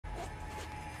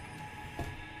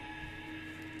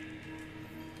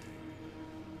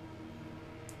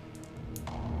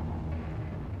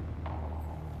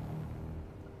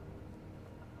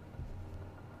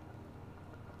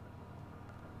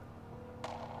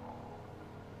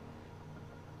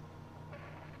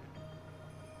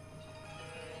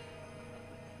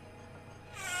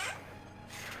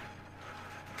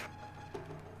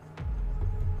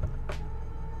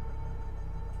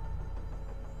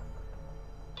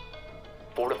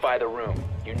Fortify the room.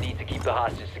 You need to keep the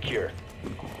hostage secure.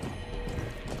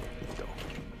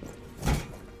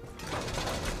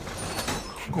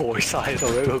 呆晒喺度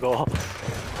嘅嗰個，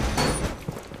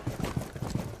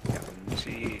唔知。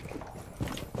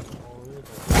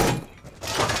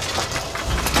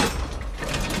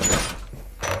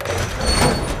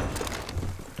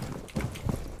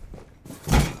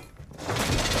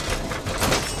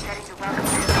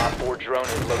Op 4 drone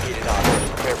is located hostage.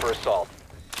 Prepare for assault.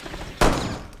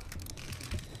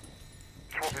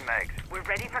 Swapping mags. We're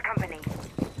ready for company.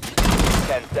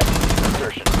 10 seconds to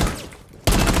insertion.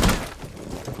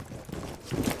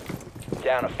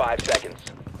 Down to 5 seconds.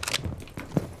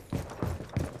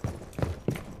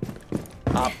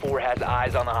 Op 4 has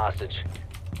eyes on the hostage.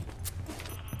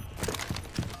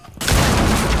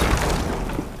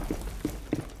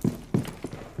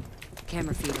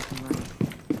 Camera feed up and running.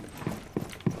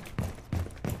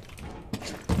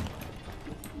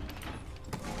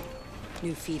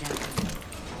 New feed out.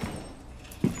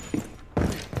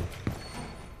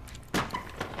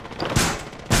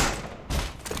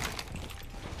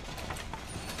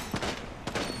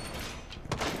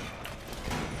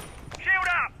 Shield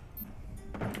up!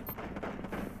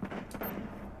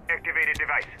 Activated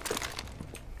device.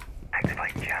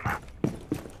 Activate jammer.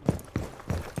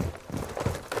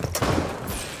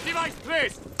 Device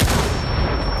placed!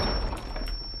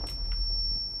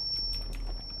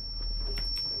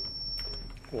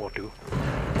 What do?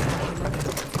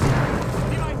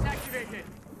 Device activated.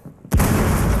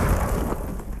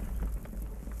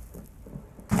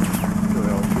 仲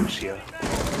有標示啊！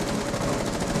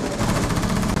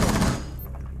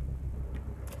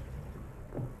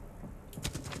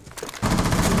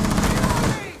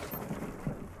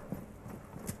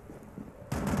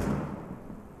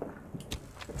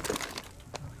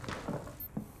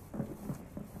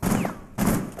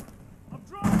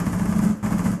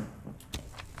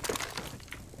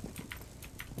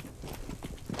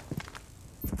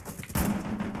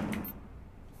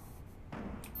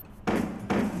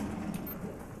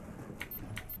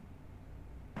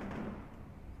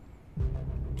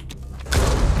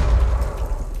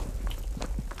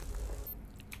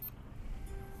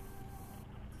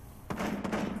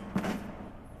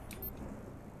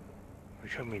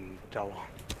出面走啊！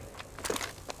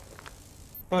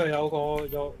佢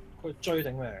有佢追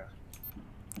定咩嚟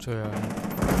㗎？追啊！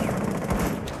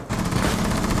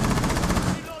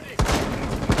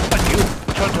啊屌！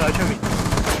槍盾喺出面，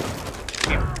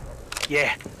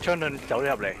耶！槍盾走咗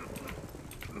入嚟，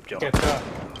唔咗。夾咗啊！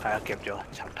係啊，夾咗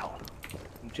層頭，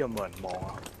唔知有冇人望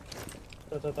啊？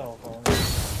得，我講。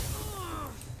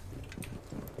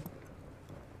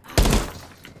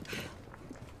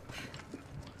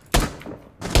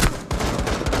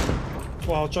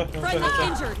哇！我追 Friendly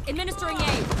injured. Administering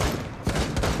aid.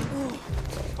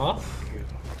 嚇！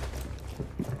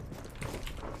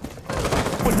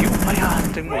我屌！哎呀，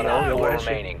正面 One 有 op 個 4 S，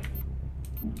 remaining.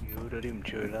 屌到啲唔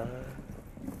追啦！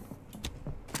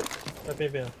喺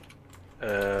邊啊？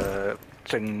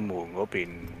正門嗰邊，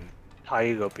梯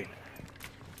嗰邊，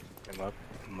定係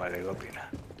唔係你嗰邊啊？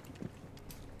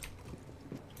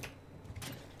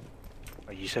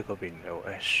意識嗰邊有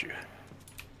S 啊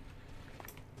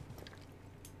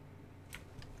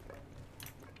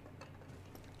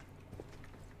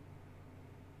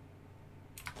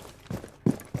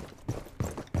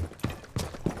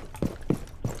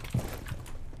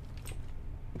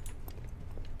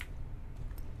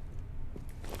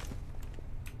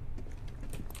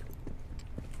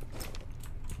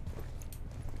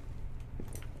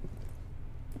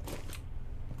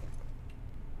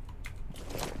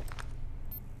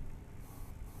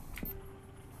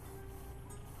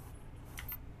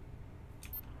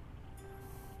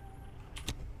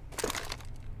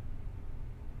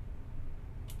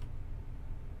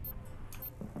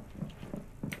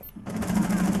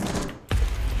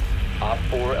！Op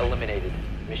 4 eliminated.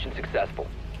 Mission successful.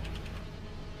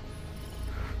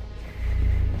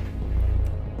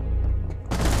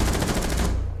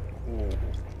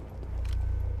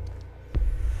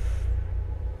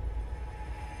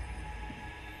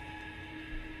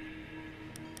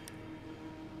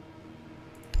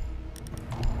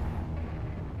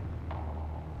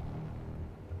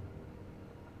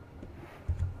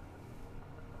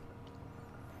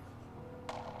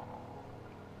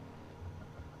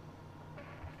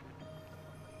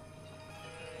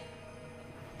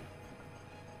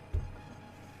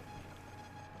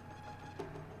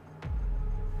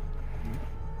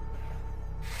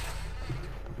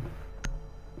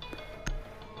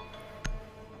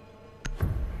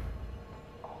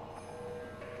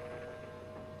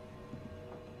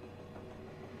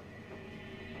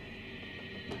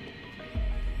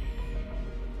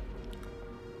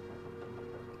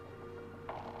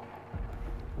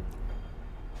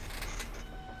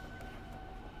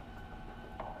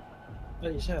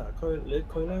 而且啊，佢咧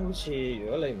好似如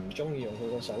果你唔中意用佢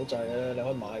個手掣咧，你可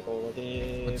以買過嗰啲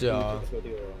我知啊 Bluetooth 嗰啲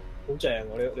喎，好正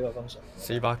喎呢個 function。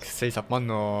440蚊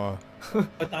喎。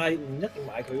但係唔一定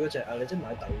買佢嗰只啊，你即係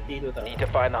買第二啲都得。 Need to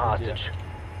find the hostage.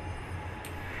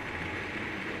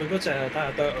 佢嗰只係睇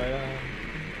下剁你啦。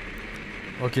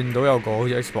我見到有個好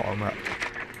似 Xbox 咁嘅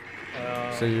係啊。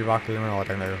 400幾蚊，我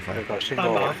頂你個你肺。頭先但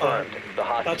麻個煩， The 但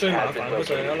hostage 最麻 has 煩 been 嗰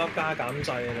就係有 located. 粒加減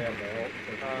掣，你又冇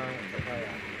其他人。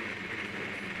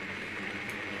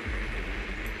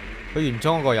佢原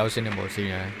裝嗰個有線定無線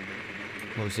嘅？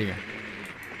無線嘅。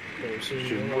無線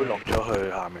船妹落咗去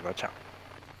下面嗰層。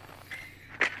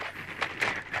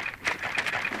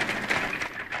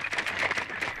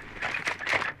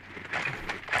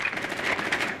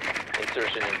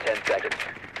 Insertion in 10 seconds.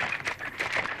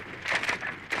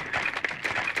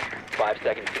 5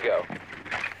 seconds to go.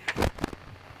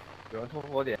 有人通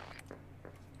火點。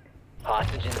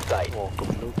 Hostage in sight. 哇，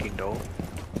咁都見到。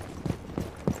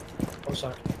好晒。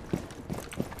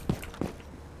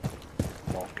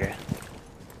冇嘅。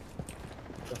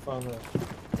入翻去。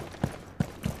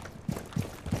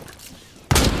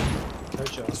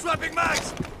睇住啊！ Swapping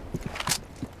mags!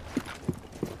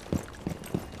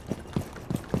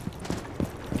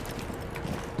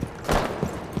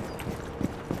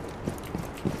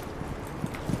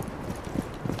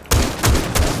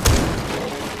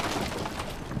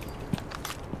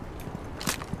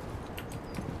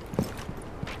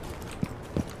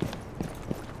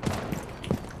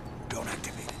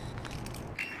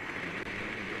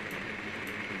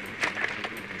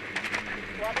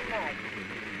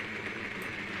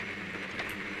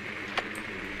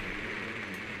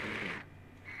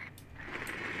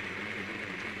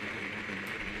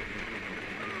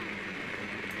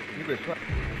 你鬼算。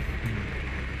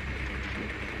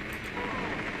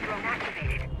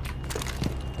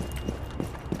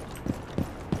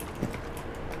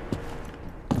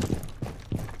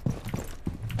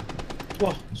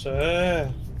 哇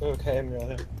，Sir，嗰個 cam 咗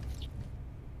添。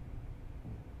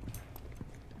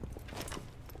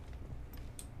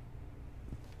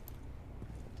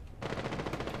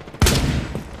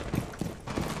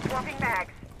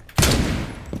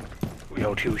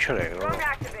又跳出嚟咯。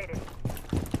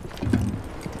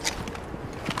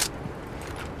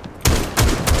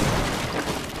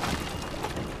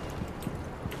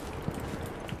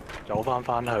走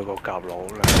翻去個夾佬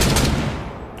咧。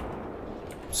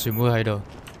船妹喺度。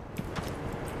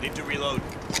 Need to reload.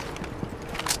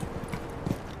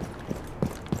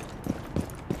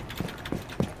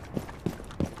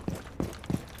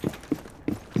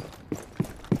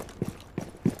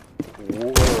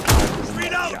 嗰度太古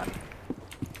冇人。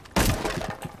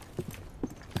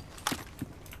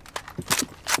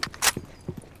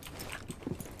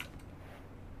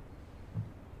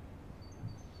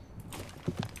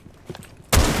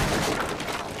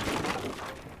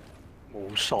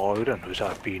冇晒嗰啲人去晒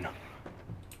入邊啊！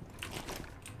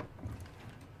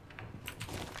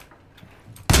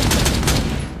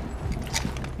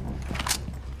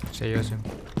死咗先。呢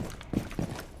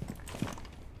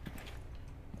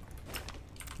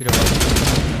度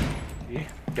咦？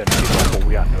人哋話冇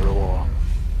人噶咯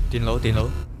喎。電腦。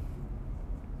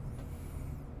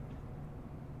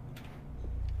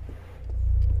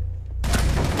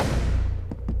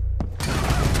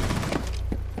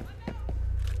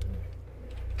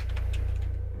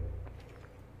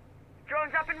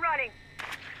 Drone's up and running.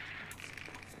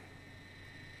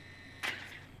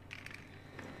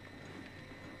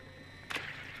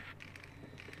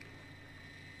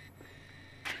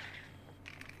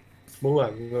 冇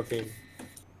人嗰邊，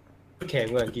騎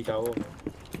冇人結構喎。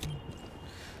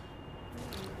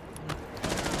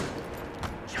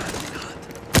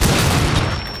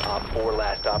 Op 4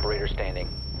 last operator standing.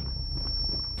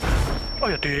 哎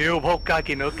呀屌！仆街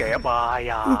見到夾啊！哎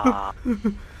呀！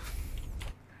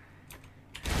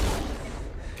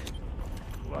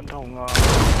好撚痛啊！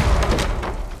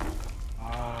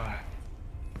唉，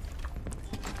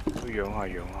都養下。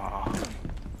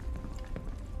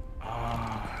唉。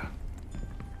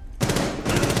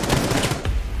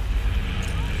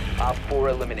 Op 4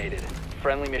 eliminated.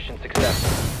 Friendly mission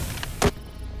successful.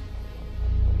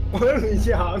 我都唔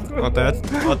知行。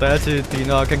我第一次電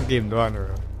話傾見唔到人㗎。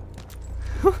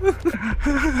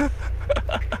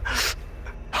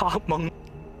黑掹。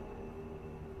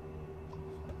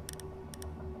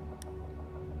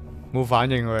冇反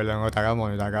應我哋兩個，大家望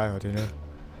住大家又點咧？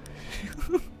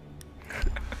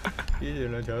呢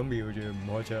兩場瞄住唔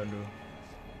開槍咯。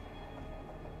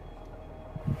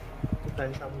都擔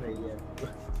心你嘅。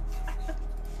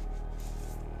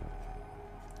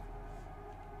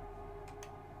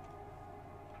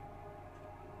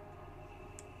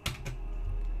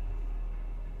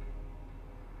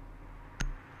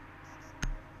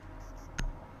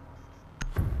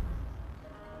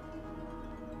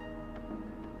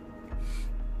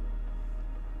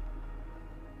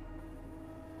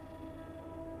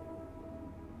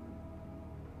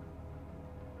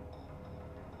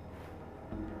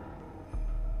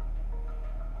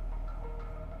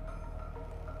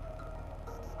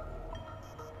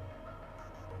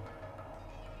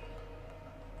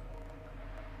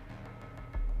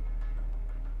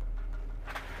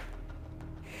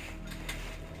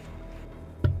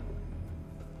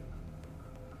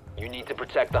You need to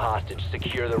protect the hostage.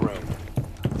 Secure the room.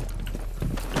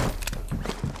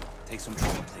 Take some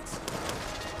trauma, please.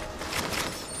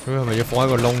 佢係咪要放喺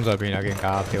個窿上邊啊？件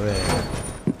甲屌你！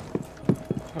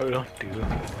係咯，屌！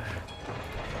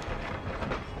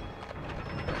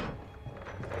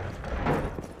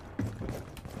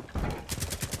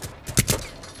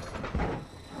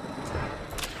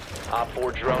 Op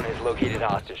 4 drone has located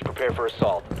hostage. Prepare for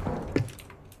assault.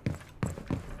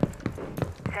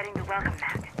 Setting the welcome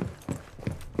mat.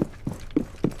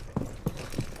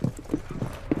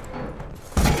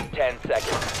 10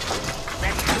 seconds.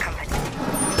 Ready for company.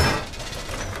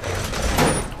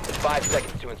 5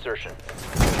 seconds to insertion.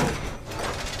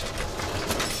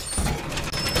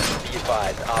 Be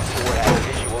advised, Op 4 has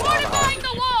visual on the hostage.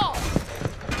 the wall!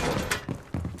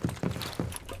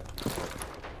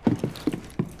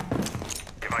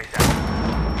 Device out.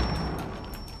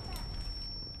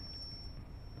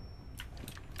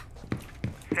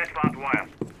 Set barbed wire.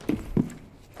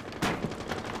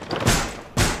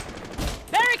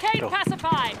 Barricade Go.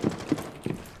 pacified!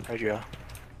 睇住啊！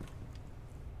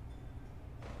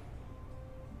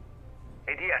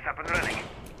 ADS up and running.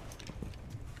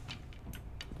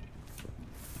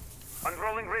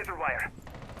 Unrolling razor wire.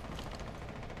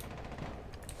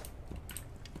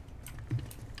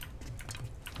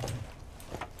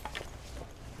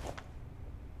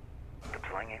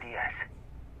 Deploying ADS.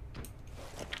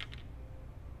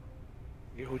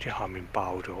 咦，好似下面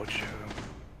爆咗槍。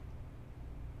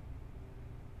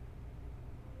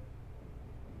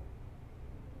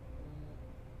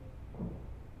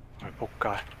係仆街！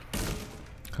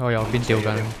喺我右邊吊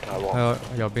緊，大鑊！喺我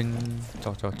右邊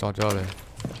撞咗你。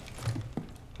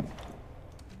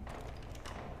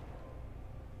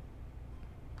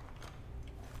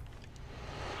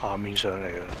下面上嚟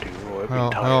啊！屌我一喺變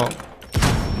態！我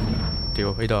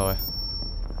屌呢度喂！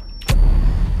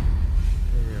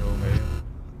老味！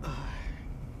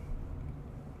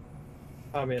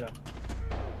下面啊！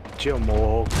之後冇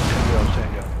我聽到有聲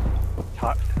嘅，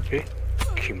咦？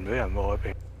鉗咗人喎喺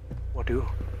邊？我屌！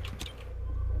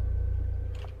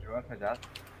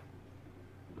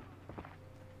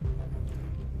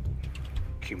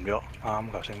鉗咗，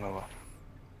啱頭先嗰個。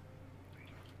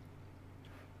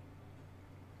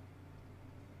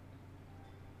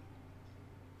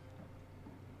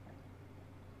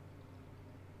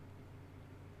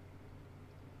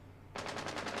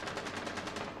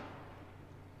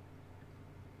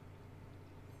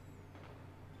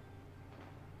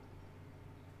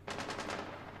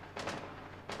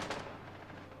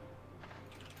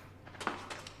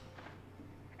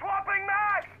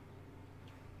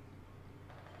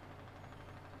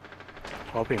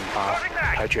嗰邊爆，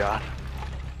睇住啊！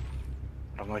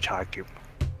等佢踩劫。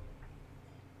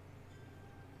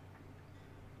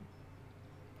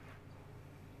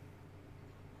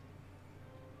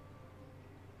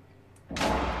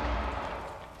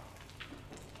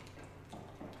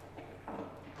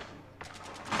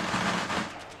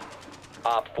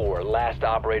Op 4, last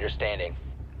operator standing.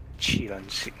 黐撚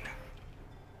線！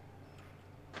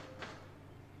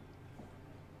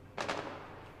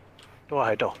都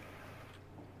係喺度。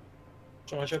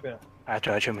 仲喺出邊啊？係啊，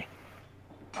仲喺出面，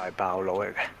大爆佬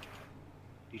嚟嘅，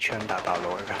啲槍大爆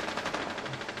佬嚟嘅。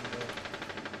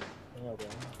喺右邊。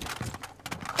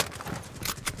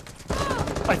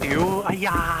喂屌！哎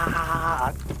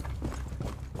呀！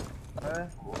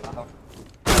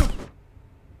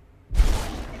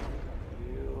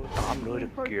打唔到隻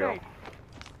腳。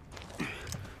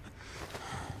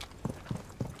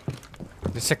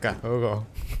你識㗎嗰個？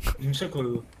唔識佢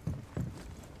喎。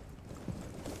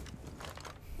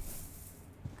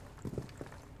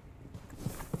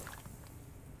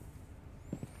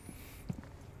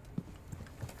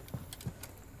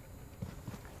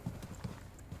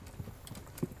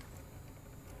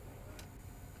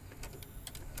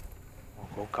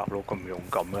 個甲佬咁勇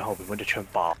敢嘅，後邊嗰隻槍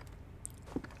爆。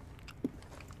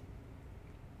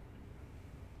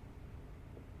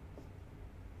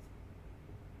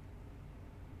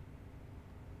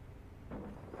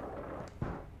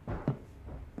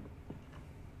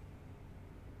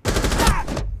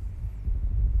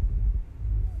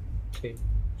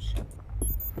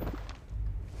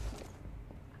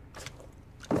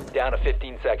Down to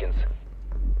 15 seconds.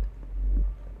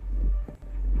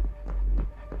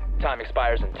 Time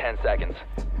expires in 10 seconds.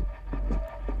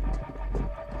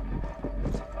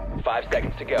 5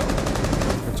 seconds to go.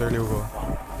 追撩過。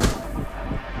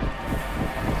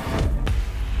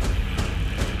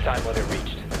Time limit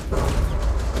reached.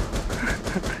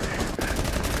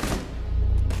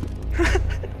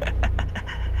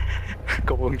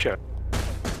 高風場。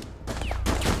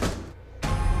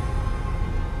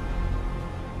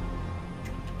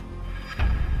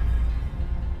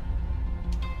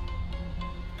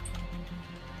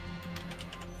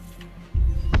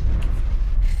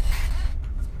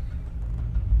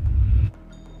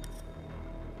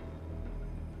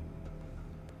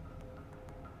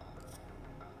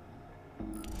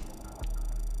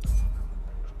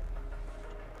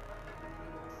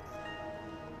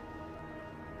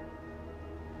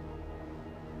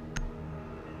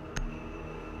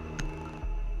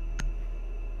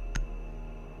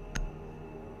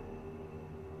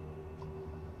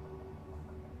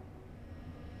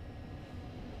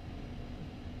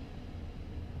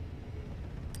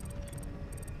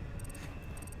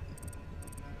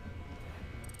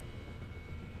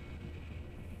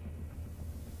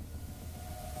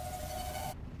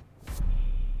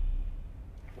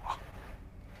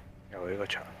個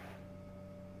牆。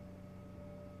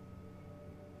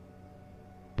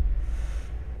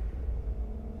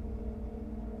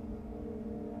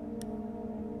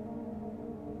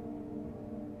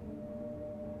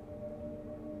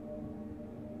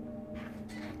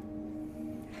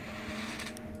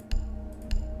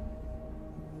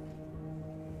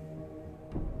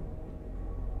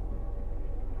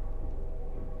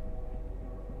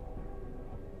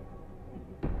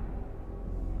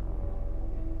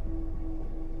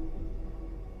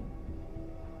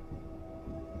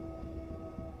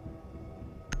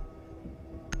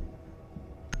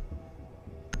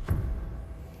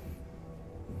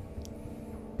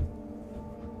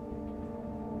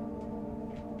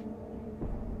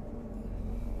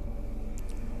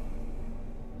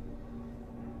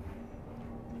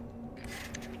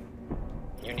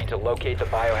You need to locate the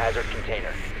biohazard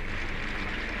container.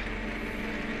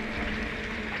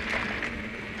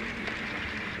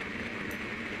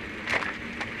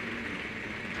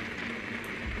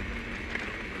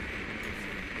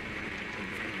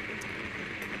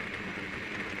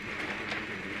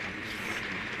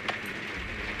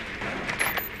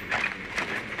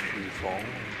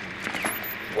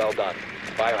 Well done.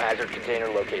 Biohazard container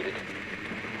located.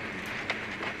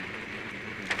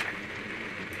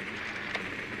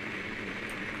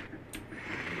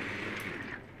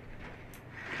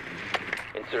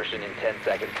 Insertion in 10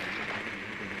 seconds.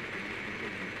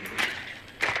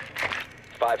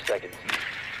 5 seconds.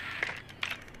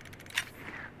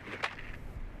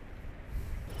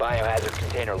 Biohazard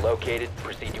container located.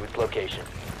 Proceed to its location.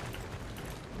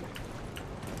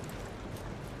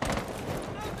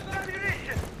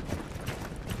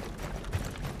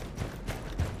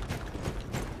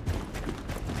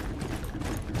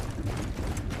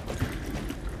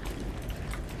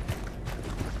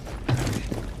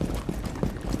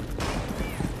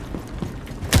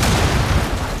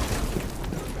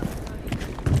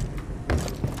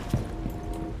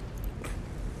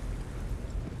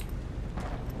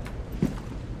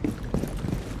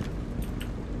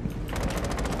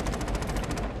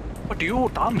屌，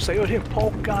打唔死我添，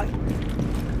撲街！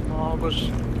啊個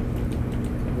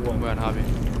冇人下邊。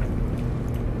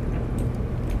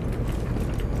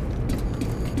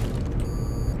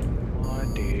哇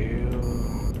屌！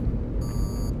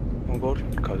我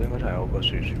頭先嗰題有個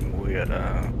薯妹㗎啦。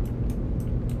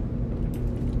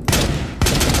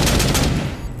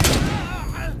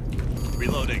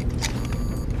Reloading.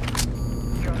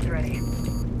 Drone's ready.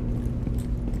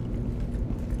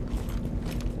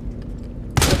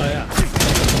 係啊。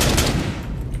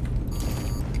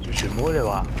薯妹你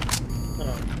話？嗯。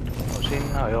頭先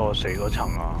喺我死嗰層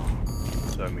啊，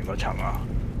上面嗰層啊。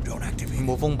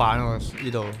冇封板喎，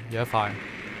呢度有一塊。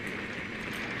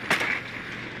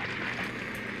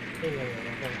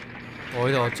我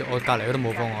呢度我隔離嗰度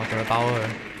冇封，我同佢包咗佢。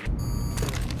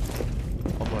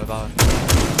我幫佢包佢。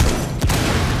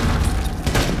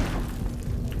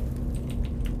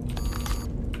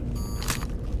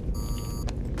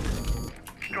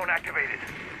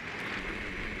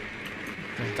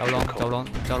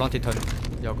走廊鐵盾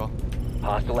有個。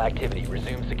Hostile activity.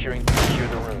 Resume securing. Secure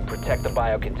the room. Protect the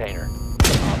bio container.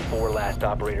 Op 4 last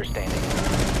operator standing.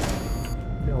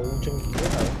 又中意係。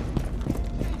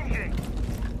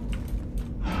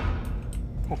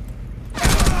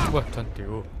喂，真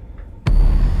屌！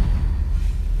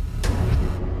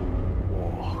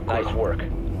哇 Nice work.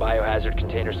 Biohazard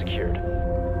container secured.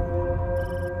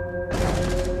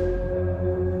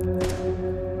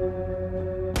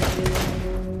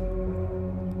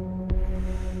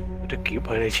 隻夾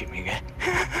喺你前面嘅。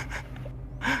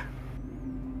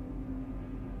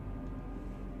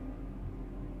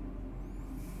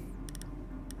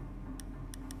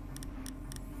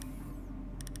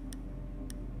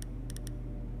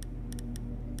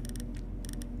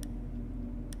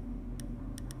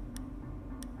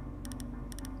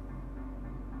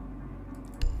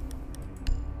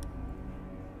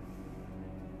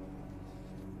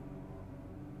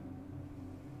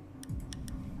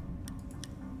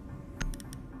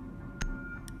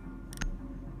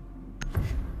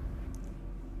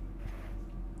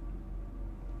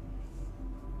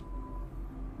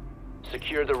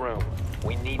Secure the room.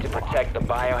 We need to protect the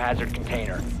biohazard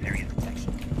container.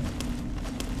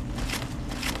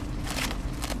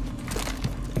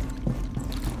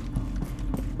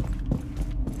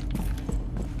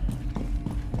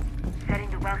 Setting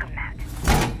the welcome mat.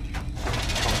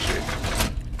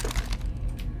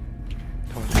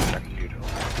 通雪頂住咗。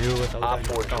Op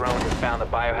 4 drone has found the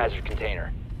biohazard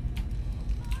container.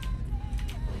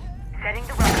 Setting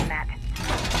the welcome mat.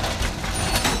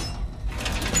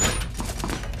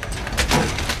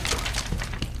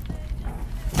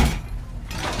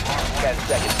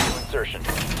 insertion.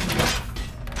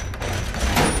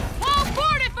 Wall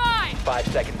fortified! 5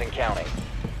 seconds and counting.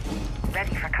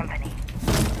 Ready for company.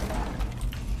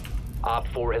 Op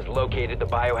 4 has located the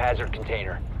biohazard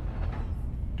container.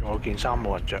 仲有件衫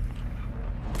冇人着。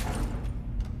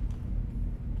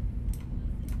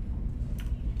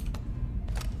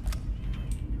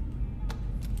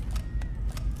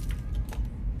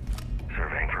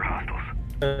Surveying for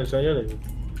hostiles. 上咗嚟。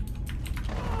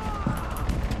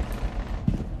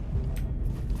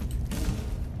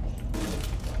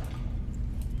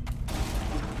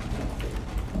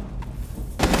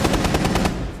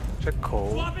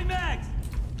Jackal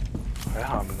喺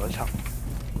下面嗰層。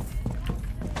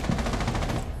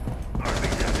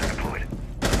Heartbeat sensor deployed.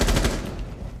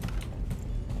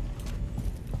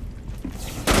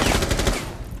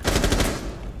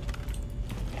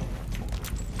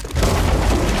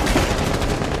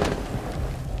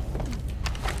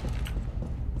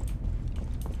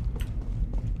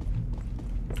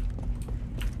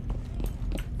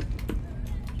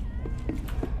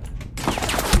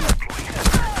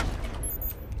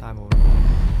 Time over.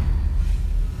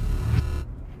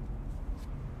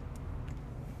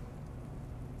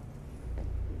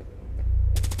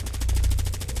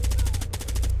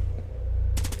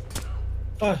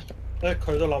 唉，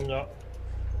佢都冧咗。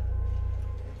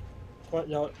喂，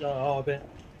有人喺我邊，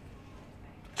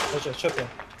有隻出邊。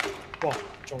哇，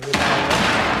仲要爆咗！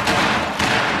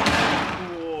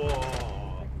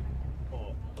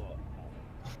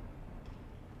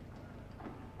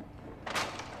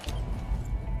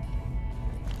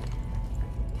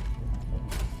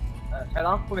哇！豺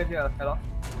狼后面进来了，豺狼。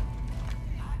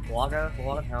我跟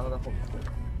豺狼都在后面。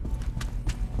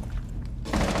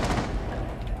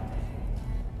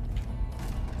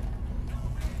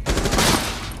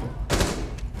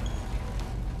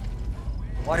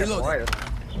我也是。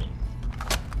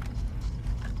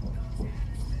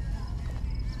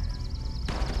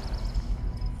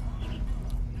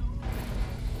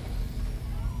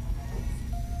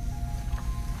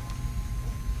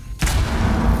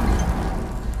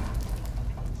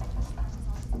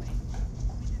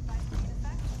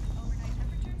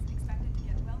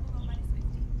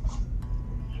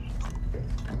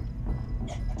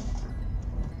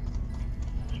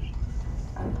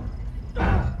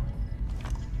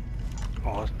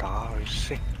我打佢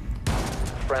先。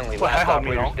 Friendly 喂，喺 last 後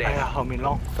面 operator 窿，係 standing. 啊，後面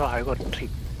窿都喺個鐵。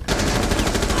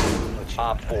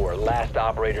 Op 4, last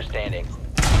operator standing.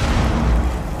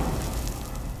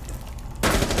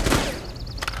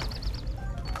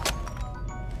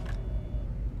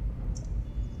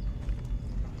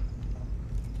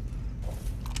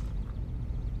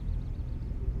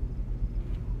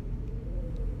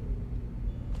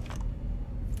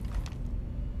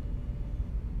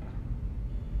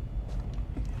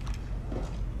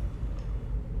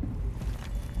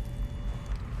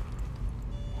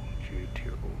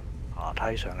 Hả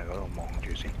梯上嚟嗰度望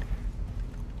住先，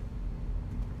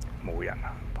冇人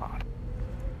啊，爬。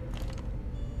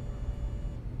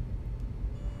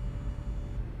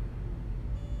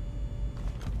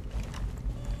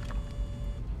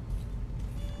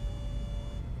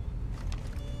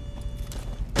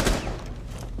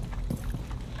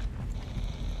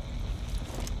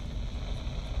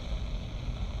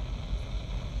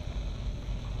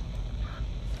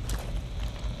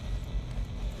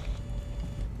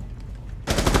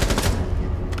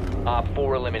Op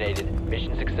 4 eliminated.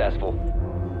 Mission successful.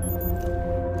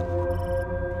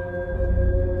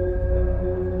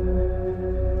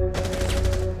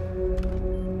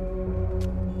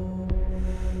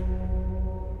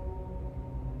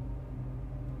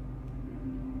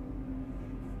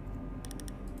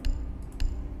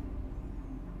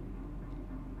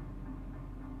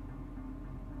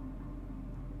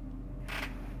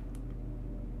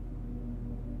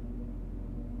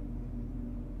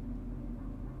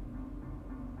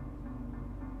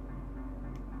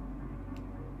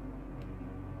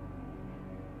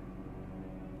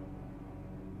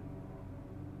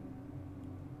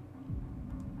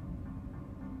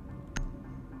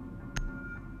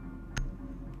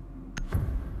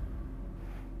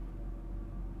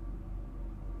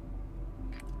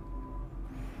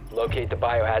 Locate the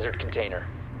biohazard container.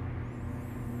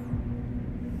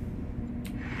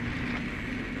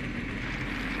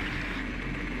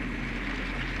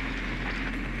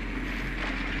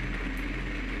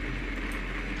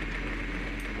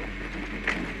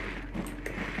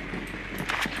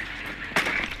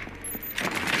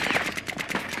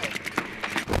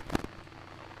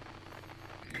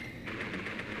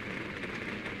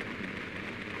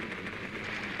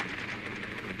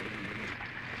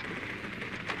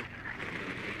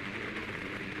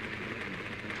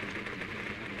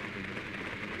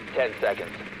 10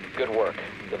 seconds. Good work.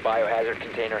 The biohazard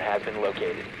container has been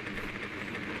located.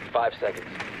 5 seconds.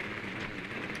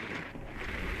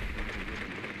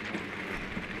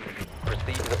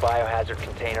 Proceed to the biohazard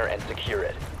container and secure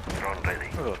it. Drone ready.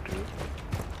 屌，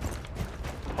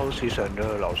好似上咗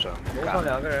去樓上。楼上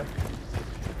2个人，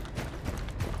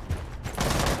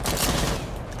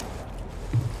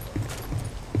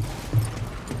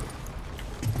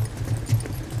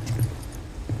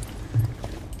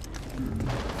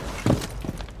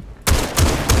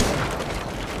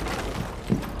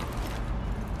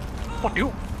我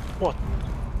屌！我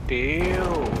屌！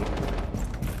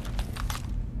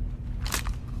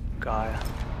街啊！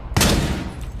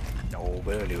又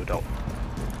俾佢撩到。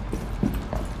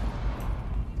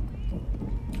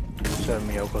上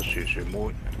面有個薯薯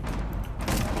妹。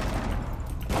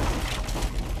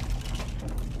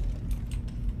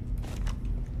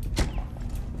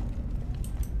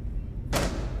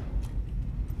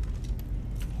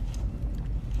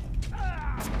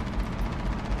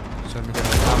上面隻3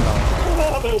樓。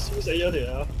哇！俾我燒死咗條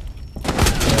友。係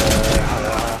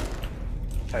啊，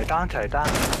齊單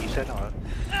，reset 同佢。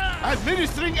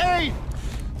 Administering aid!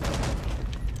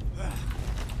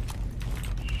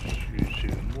 薯薯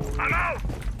妹。 I'm out!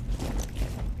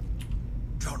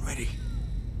 Drone ready.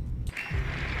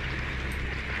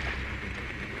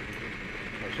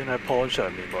 頭先喺 pond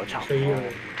上面嗰層。飛咗。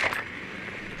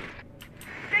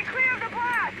 Stay clear of the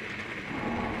blast!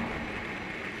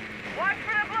 Watch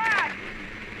for the blast!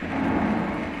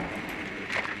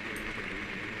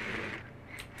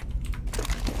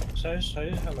 使係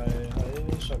咪喺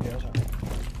上邊一層？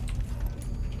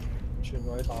全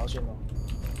部喺打先咯。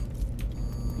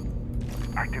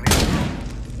 Activate.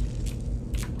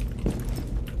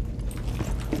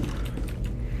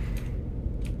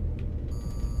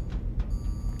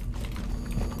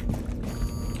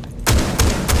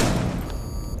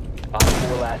 Op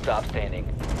 4 last stop standing.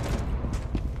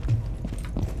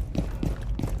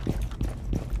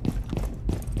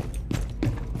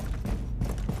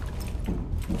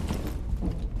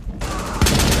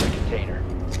 Container.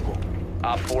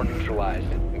 Op 4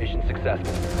 neutralized. Mission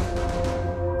successful.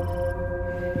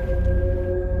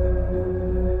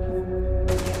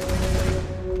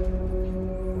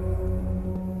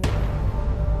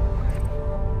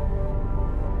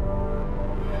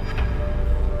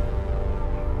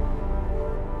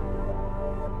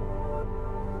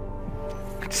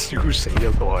 Q 死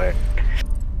咗個係。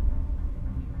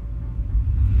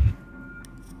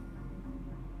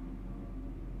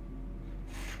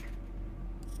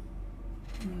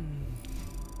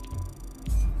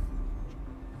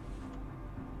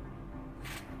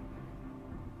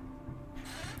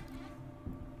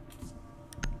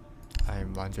係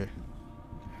唔玩住。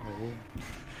好。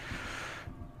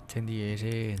清啲嘢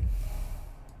先。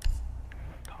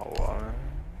頭啊！